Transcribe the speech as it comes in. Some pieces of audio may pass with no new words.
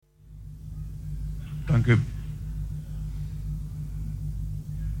Danke.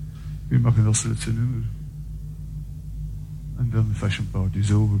 Wir machen das letzte Nummer. And then the fashion party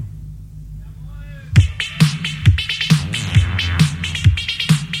is over.